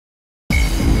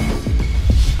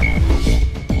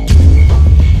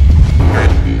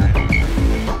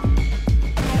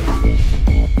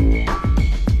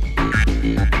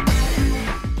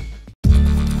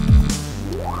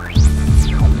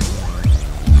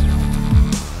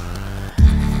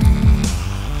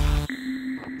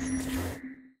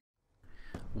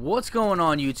What's going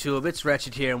on, YouTube? It's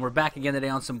Wretched here, and we're back again today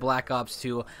on some Black Ops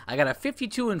 2. I got a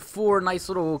 52-4 nice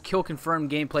little kill confirmed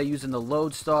gameplay using the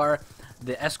Lodestar,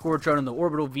 the escort drone, and the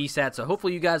orbital VSAT, so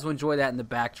hopefully you guys will enjoy that in the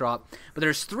backdrop. But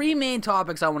there's three main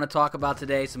topics I want to talk about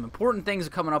today. Some important things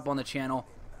are coming up on the channel.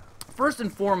 First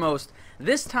and foremost,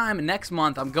 this time next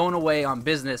month, I'm going away on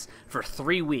business for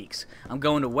 3 weeks. I'm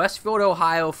going to Westfield,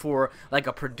 Ohio for like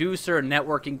a producer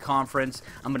networking conference.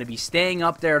 I'm going to be staying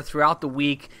up there throughout the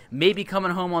week, maybe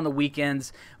coming home on the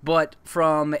weekends. But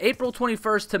from April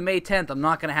 21st to May 10th, I'm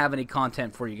not going to have any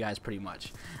content for you guys pretty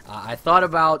much. I thought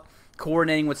about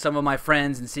coordinating with some of my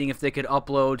friends and seeing if they could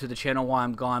upload to the channel while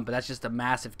I'm gone, but that's just a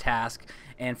massive task.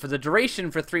 And for the duration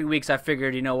for 3 weeks, I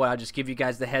figured, you know what, I'll just give you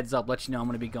guys the heads up, let you know I'm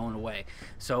going to be going away.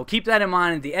 So keep that in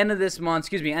mind. At the end of this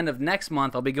month, end of next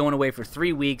month, I'll be going away for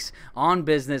 3 weeks on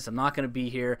business. I'm not going to be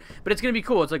here, but it's going to be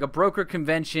cool. It's like a broker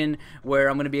convention where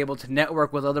I'm going to be able to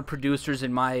network with other producers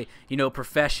in my,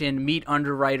 profession, meet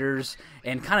underwriters,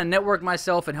 and kind of network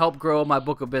myself and help grow my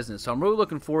book of business. So I'm really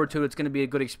looking forward to it. It's going to be a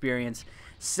good experience.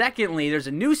 Secondly, there's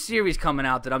a new series coming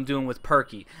out that I'm doing with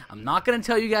Perky. I'm not going to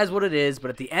tell you guys what it is, but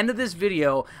at the end of this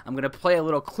video, I'm going to play a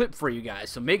little clip for you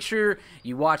guys. So make sure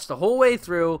you watch the whole way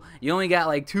through. You only got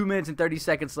like 2 minutes and 30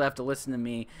 seconds left to listen to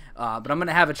me. But I'm going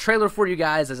to have a trailer for you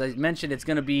guys. As I mentioned, it's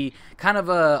going to be kind of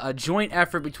a joint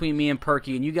effort between me and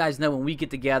Perky. And you guys know when we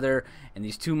get together and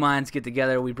these two minds get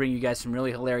together, we bring you guys some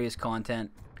really hilarious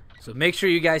content. So make sure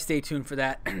you guys stay tuned for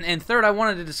that. And third, I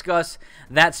wanted to discuss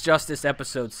That's Justice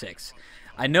Episode 6.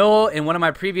 I know in one of my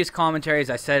previous commentaries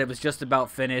I said it was just about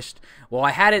finished. Well,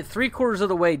 I had it 3/4 of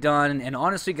the way done, and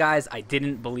honestly, guys, I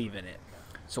didn't believe in it.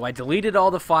 So I deleted all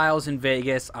the files in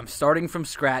Vegas. I'm starting from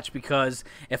scratch because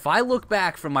if I look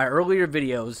back from my earlier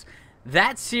videos,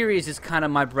 that series is kind of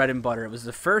my bread and butter. It was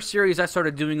the first series I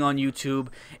started doing on YouTube.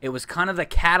 It was kind of the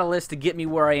catalyst to get me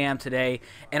where I am today.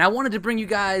 And I wanted to bring you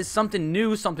guys something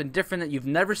new, something different that you've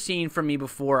never seen from me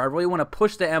before. I really want to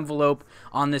push the envelope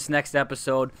on this next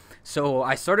episode. So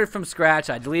I started from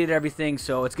scratch. I deleted everything.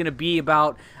 So it's going to be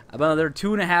about another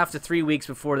 2.5 to 3 weeks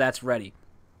before that's ready.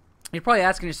 You're probably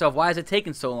asking yourself, why is it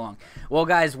taking so long? Well,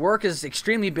 guys, work is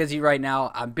extremely busy right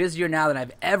now. I'm busier now than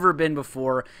I've ever been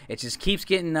before. It just keeps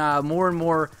getting more and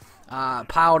more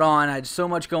piled on. I have so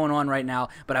much going on right now.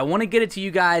 But I want to get it to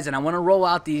you guys, and I want to roll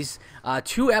out these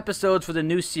 2 episodes for the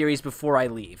new series before I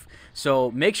leave.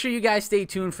 So make sure you guys stay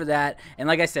tuned for that. And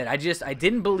like I said, I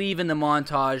didn't believe in the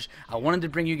montage. I wanted to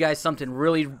bring you guys something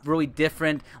really, really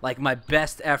different, like my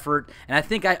best effort. And I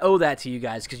think I owe that to you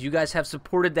guys because you guys have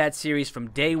supported that series from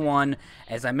day one.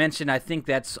 As I mentioned, I think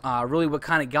that's really what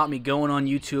kind of got me going on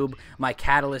YouTube, my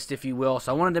catalyst, if you will.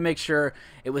 So I wanted to make sure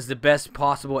it was the best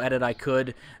possible edit I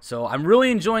could. So I'm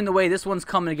really enjoying the way this one's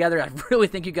coming together. I really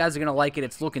think you guys are going to like it.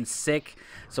 It's looking sick.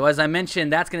 So as I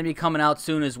mentioned, that's going to be coming out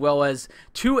soon, as well as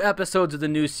 2 episodes of the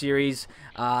new series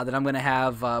that I'm going to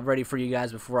have ready for you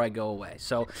guys before I go away.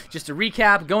 So just to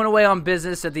recap, going away on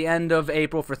business at the end of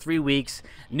April for 3 weeks.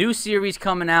 New series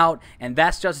coming out, and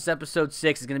That's Justice Episode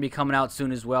 6 is going to be coming out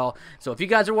soon as well. So if you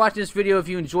guys are watching this video, if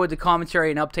you enjoyed the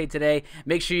commentary and update today,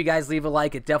 make sure you guys leave a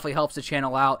like. It definitely helps the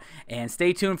channel out. And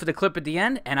stay tuned for the clip at the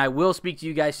end, and I will speak to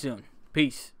you guys soon.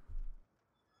 Peace.